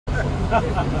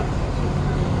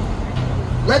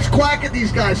Let's quack at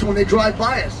these guys so when they drive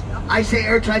by us. I say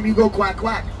airtime, you go quack,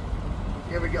 quack.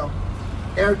 Here we go.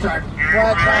 Airtime.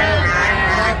 Quack,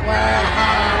 quack, quack,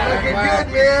 quack. Looking good,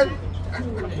 man.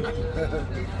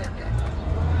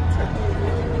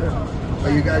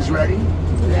 Are you guys ready?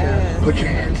 Yes. Put your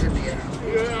hands in the air.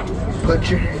 Put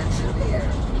your hands in the air.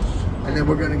 And then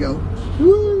we're going to go,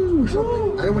 woo,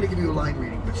 something. I don't want to give you a line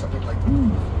reading, but something like,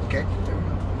 woo. Okay? There we go.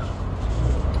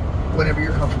 Whenever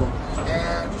you're comfortable.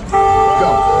 And go.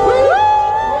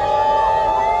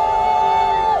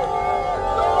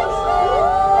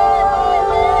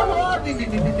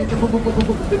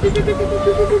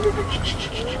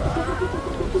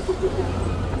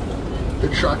 The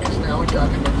truck is now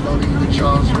loading the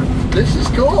Charles room. This is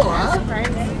cool, huh?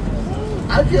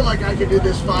 I feel like I could do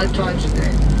this 5 times a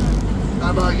day.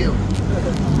 How about you?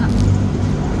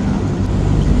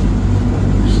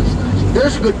 This is nice.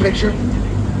 There's a good picture.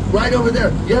 Right over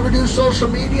there. You ever do social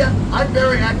media? I'm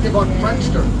very active on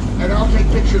Friendster, and I'll take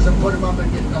pictures and put them up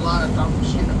and get a lot of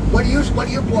thumbs. You know. What are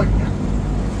you pointing at?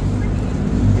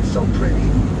 It's so pretty.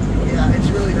 Yeah, it's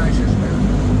really nice, isn't it?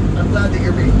 I'm glad that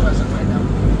you're being present right now.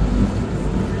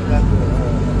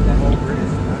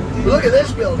 Look at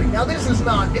this building. Now this is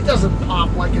not, it doesn't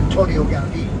pop like Antonio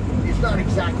Gaudí. It's not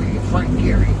exactly Frank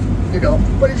Gehry, you know,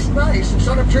 but it's nice, it's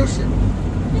unobtrusive.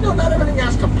 You know, not everything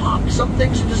has to pop. Some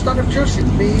things are just unobtrusive.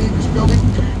 Me, this building.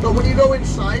 But when you go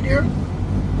inside here,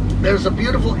 there's a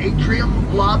beautiful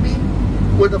atrium lobby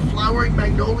with a flowering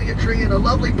magnolia tree and a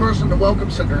lovely person to welcome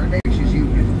center. Her name, she's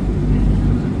Union.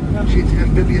 She's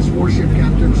amphibious warship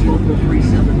captain, local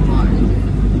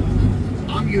 375.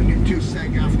 I'm Union 2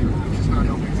 sec after, which is not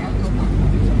helping me at this point.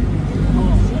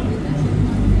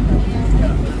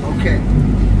 Okay.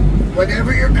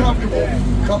 Whenever you're comfortable,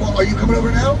 come on. Are you coming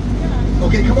over now?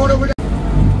 Okay, come on over now.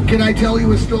 Can I tell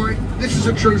you a story? This is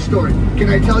a true story. Can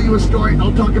I tell you a story?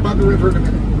 I'll talk about the river in a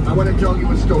minute. I want to tell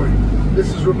you a story. This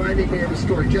is reminding me of a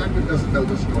story. Jacqueline doesn't know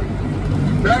this story.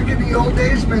 Back in the old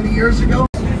days, many years ago.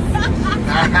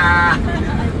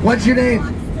 What's your name?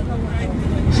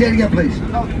 Say it again, please.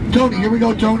 Tony. Here we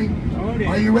go, Tony.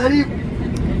 Are you ready?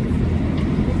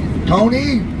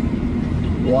 Tony.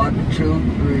 1, 2,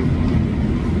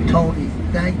 3. Tony.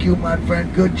 Thank you, my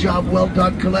friend. Good job. Well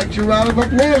done. Collect your round of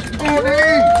applause, Tony.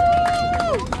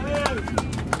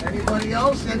 Anybody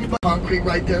else? Anybody? Concrete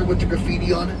right there with the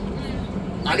graffiti on it.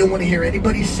 I don't want to hear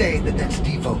anybody say that that's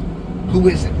Devo. Who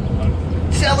is it?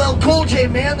 It's LL Cool J,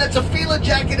 man. That's a Fila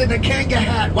jacket and a Kanga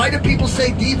hat. Why do people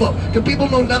say Devo? Do people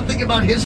know nothing about his